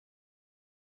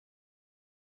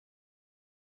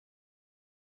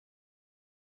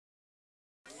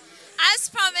As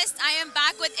promised, I am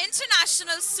back with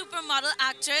international supermodel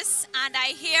actress and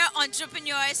I hear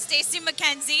entrepreneur Stacy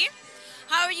Mckenzie.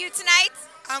 How are you tonight?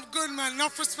 I'm good, man.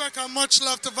 Enough respect and much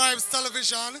love to Vibez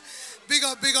Television. Big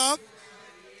up, big up.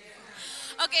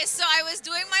 Okay, so I was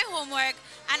doing my homework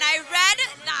and I read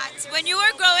that when you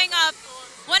were growing up,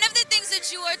 one of the things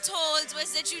that you were told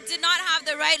was that you did not have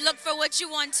the right look for what you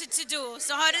wanted to do.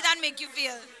 So how did that make you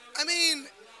feel? I mean,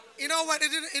 you know what?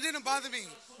 It didn't bother me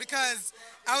because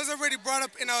I was already brought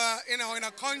up in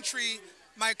a country,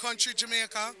 my country,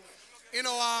 Jamaica.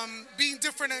 Being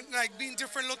different, being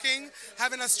different looking,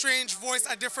 having a strange voice,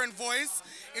 a different voice.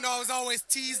 I was always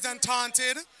teased and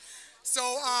taunted. So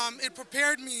it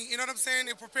prepared me, you know what I'm saying?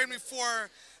 It prepared me for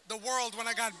the world when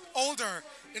I got older.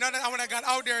 When I got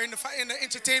out there in the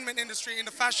entertainment industry, in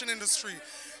the fashion industry.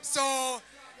 So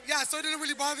yeah, so it didn't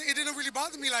really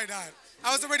bother me like that.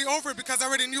 I was already over it because I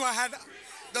already knew I had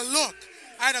the look.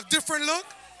 I had a different look,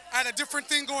 I had a different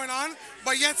thing going on,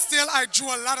 but yet still I drew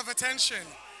a lot of attention.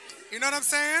 You know what I'm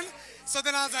saying? So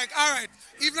then I was like, all right,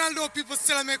 even though people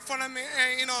still make fun of me,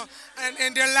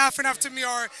 and they're laughing after me, or,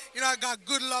 I got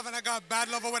good love and I got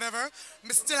bad love or whatever,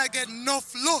 still I get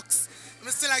enough looks.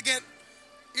 Still I get,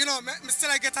 still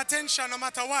I get attention no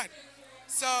matter what.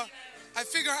 So I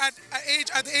figure at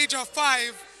the age of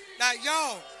 5 that,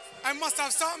 yo, I must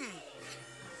have something.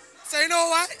 So you know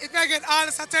what? If I get all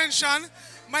this attention,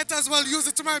 might as well use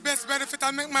it to my best benefit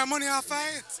and make my money off of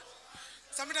it.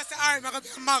 So I'm just say, all right, I'm going to be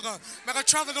a maga. I'm going to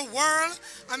travel the world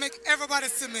and make everybody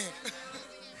see me.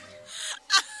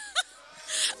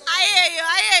 I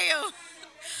hear you.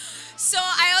 So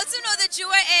I also know that you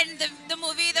were in the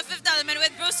movie The Fifth Element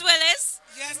with Bruce Willis.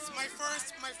 Yes, my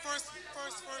first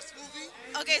movie.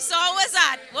 Okay, so how was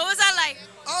that? What was that like?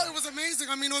 Oh, it was amazing.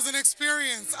 I mean, it was an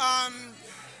experience.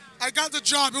 I got the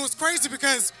job. It was crazy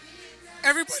because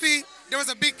there was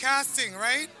a big casting,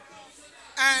 right?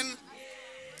 And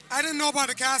I didn't know about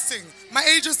the casting. My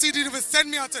agency didn't even send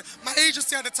me out to, my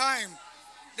agency at the time,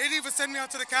 they didn't even send me out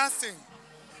to the casting.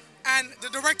 And the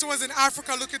director was in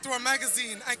Africa looking through a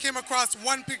magazine and came across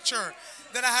one picture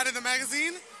that I had in the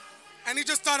magazine. And he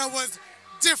just thought I was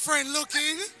different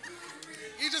looking.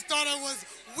 He just thought I was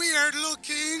weird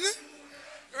looking,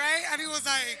 right? And he was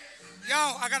like, yo,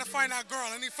 I gotta find that girl.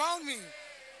 And he found me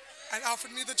and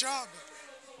offered me the job.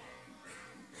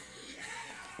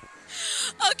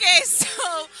 Okay,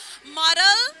 so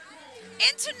model,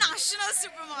 international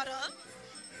supermodel,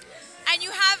 and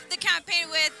you have the campaign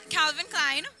with Calvin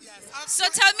Klein. Yes. So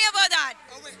tell me about that.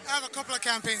 Oh wait, I have a couple of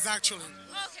campaigns actually.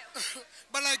 Okay.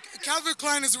 But like Calvin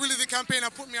Klein is really the campaign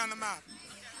that put me on the map.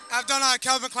 I've done a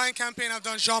Calvin Klein campaign, I've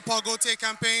done Jean-Paul Gaultier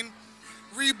campaign,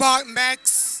 Reebok,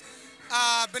 Max,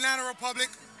 Banana Republic,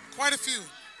 quite a few.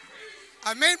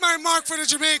 I made my mark for the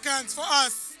Jamaicans, for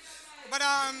us. But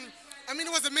I mean,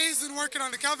 it was amazing working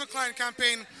on the Calvin Klein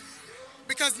campaign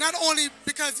because not only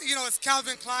because, it's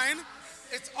Calvin Klein,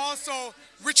 it's also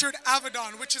Richard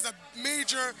Avedon, which is a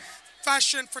major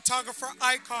fashion photographer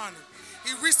icon.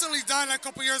 He recently died a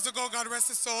couple years ago, God rest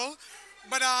his soul.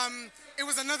 But it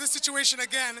was another situation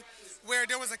again where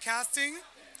there was a casting.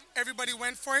 Everybody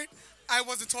went for it. I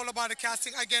wasn't told about the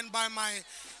casting again by my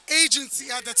agency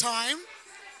at the time.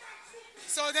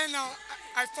 So then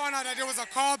I found out that there was a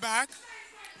callback.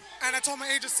 And I told my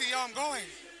agency, yo, I'm going.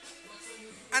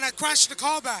 And I crashed the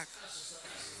callback.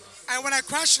 And when I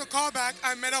crashed the callback,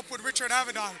 I met up with Richard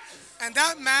Avedon. And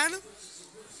that man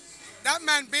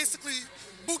basically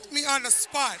booked me on the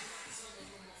spot.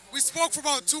 We spoke for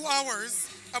about 2 hours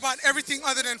about everything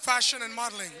other than fashion and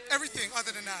modeling. Everything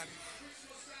other than that.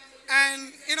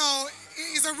 And,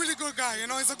 he's a really good guy,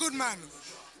 he's a good man.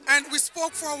 And we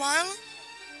spoke for a while.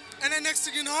 And then next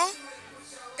thing you know,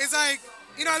 it's like,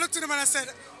 I looked at him and I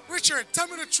said, Richard, tell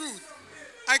me the truth.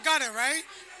 I got it, right?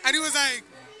 And he was like,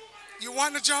 you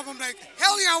want the job? I'm like,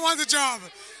 hell yeah, I want the job.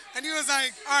 And he was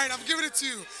like, all right, I'm giving it to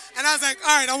you. And I was like,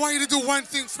 all right, I want you to do one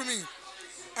thing for me.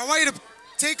 I want you to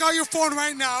take out your phone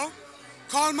right now,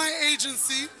 call my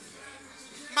agency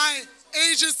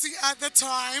at the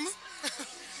time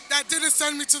that didn't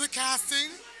send me to the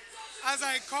casting. I was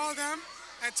like, call them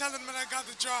and tell them that I got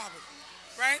the job,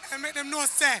 right? And make them know,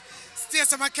 say,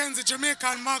 Stacy Mckenzie,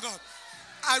 Jamaican muggle.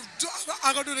 I'm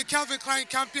going to do the Calvin Klein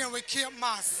campaign with Cape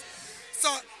Moss.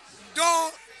 So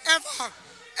don't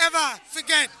ever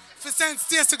forget to send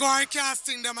Stacy to go and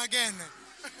casting them again.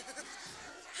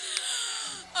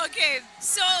 Okay,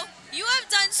 so you have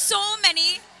done so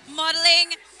many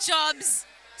modeling jobs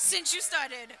since you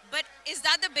started. But is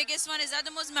that the biggest one? Is that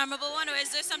the most memorable one, or is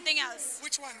there something else?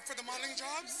 Which one? For the modeling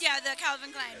jobs? Yeah, the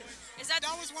Calvin Klein. Is that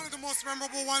That was one of the most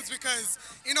memorable ones because,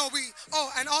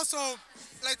 and also,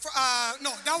 like,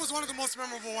 no, that was one of the most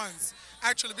memorable ones,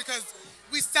 actually, because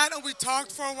we sat and we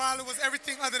talked for a while. It was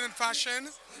everything other than fashion.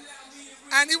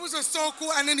 And it was just so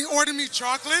cool. And then he ordered me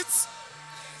chocolates.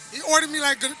 He ordered me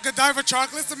like Godiva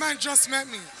chocolates. The man just met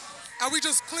me. And we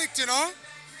just clicked,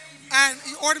 And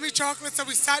he ordered me chocolates, and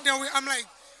we sat there. I'm like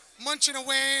munching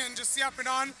away and just yapping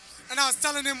on. And I was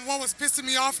telling him what was pissing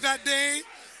me off that day,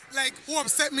 like who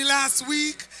upset me last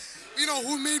week,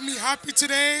 who made me happy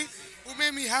today, who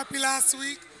made me happy last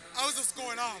week. I was just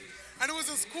going off, and it was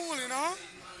just cool,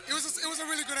 It was a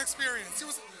really good experience. It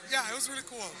was really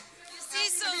cool. see?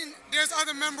 So I mean, there's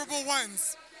other memorable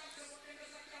ones.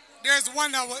 There's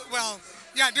one that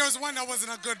there was one that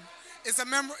wasn't a good.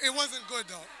 It wasn't good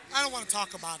though. I don't want to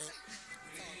talk about it.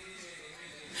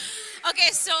 okay,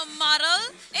 so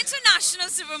model, international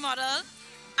supermodel,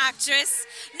 actress.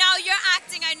 Now you're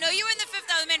acting. I know you were in The Fifth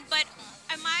Element, but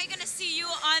am I gonna see you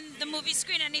on the movie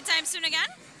screen anytime soon again?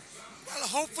 Well,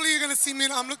 hopefully you're gonna see me.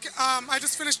 I'm looking. I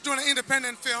just finished doing an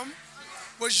independent film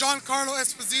with Giancarlo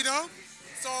Esposito,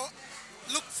 so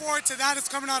look forward to that. It's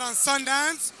coming out on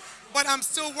Sundance, but I'm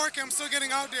still working. I'm still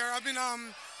getting out there. I've been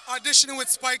auditioning with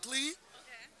Spike Lee,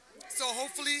 so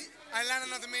hopefully I land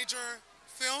another major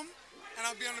film and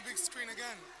I'll be on the big screen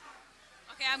again.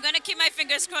 Okay, I'm gonna keep my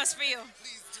fingers crossed for you.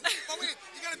 Please do. But wait,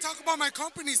 you gotta talk about my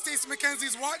company, Stacy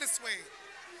Mckenzie's Walk This Way.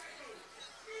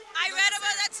 I read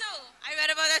about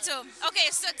that too. Okay,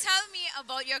 so tell me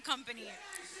about your company.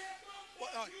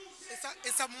 Well,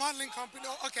 it's a modeling company.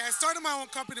 Okay, I started my own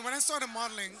company. When I started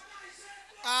modeling,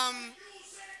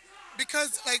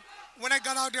 because like when I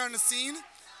got out there on the scene,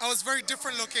 I was very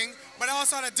different looking, but I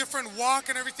also had a different walk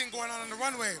and everything going on the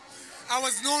runway. I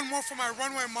was known more for my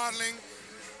runway modeling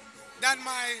than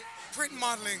my print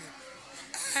modeling.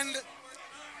 And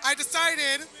I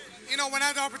decided, when I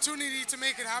had the opportunity to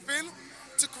make it happen,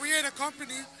 to create a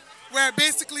company where I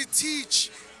basically teach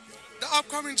the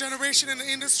upcoming generation in the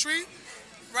industry,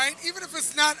 right? Even if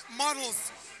it's not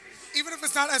models, even if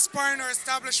it's not aspiring or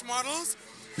established models,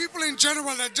 people in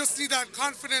general that just need that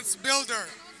confidence builder,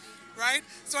 right?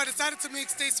 So I decided to make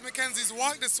Stacy Mckenzie's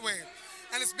Walk This Way.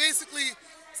 And it's basically,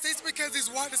 Stacy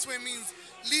Mckenzie's Walk This Way means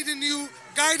leading you,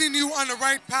 guiding you on the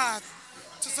right path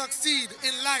to succeed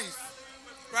in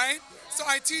life, right? So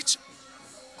I teach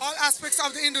all aspects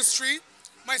of the industry.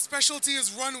 My specialty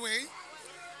is runway.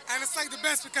 And it's like the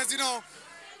best because,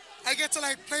 I get to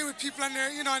like play with people and their,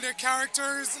 and their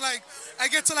characters. Like, I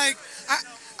get to like,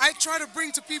 I try to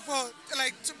bring to people,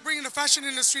 like, to bring in the fashion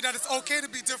industry that it's okay to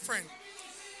be different.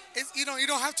 It's, you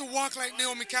don't have to walk like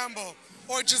Naomi Campbell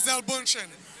or Giselle Bundchen.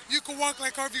 You can walk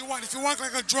like however you want. If you walk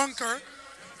like a drunkard,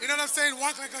 you know what I'm saying?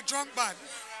 Walk like a drunk bad.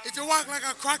 If you walk like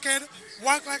a crackhead,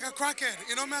 walk like a crackhead.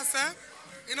 You know what I'm saying?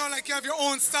 Like you have your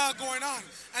own style going on,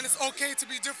 and it's okay to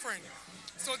be different.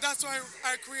 So that's why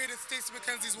I created Stacy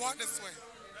Mckenzie's Walk This Way.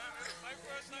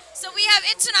 So we have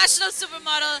international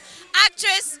supermodel,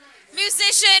 actress,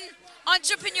 musician,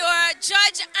 entrepreneur,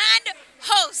 judge, and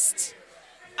host.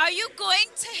 Are you going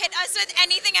to hit us with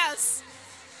anything else?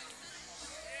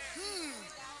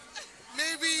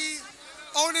 Maybe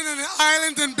owning an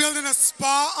island and building a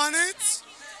spa on it.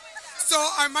 So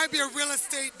I might be a real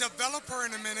estate developer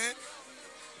in a minute.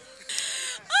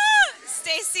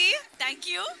 Stacy, thank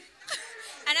you.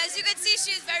 And as you can see,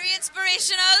 she's very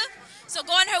inspirational. So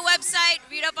go on her website,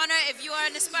 read up on her. If you are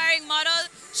an aspiring model,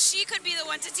 she could be the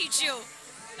one to teach you.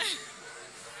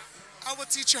 I will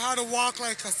teach you how to walk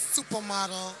like a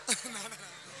supermodel.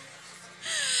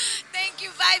 Thank you,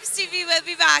 Vibez TV. We'll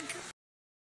be back.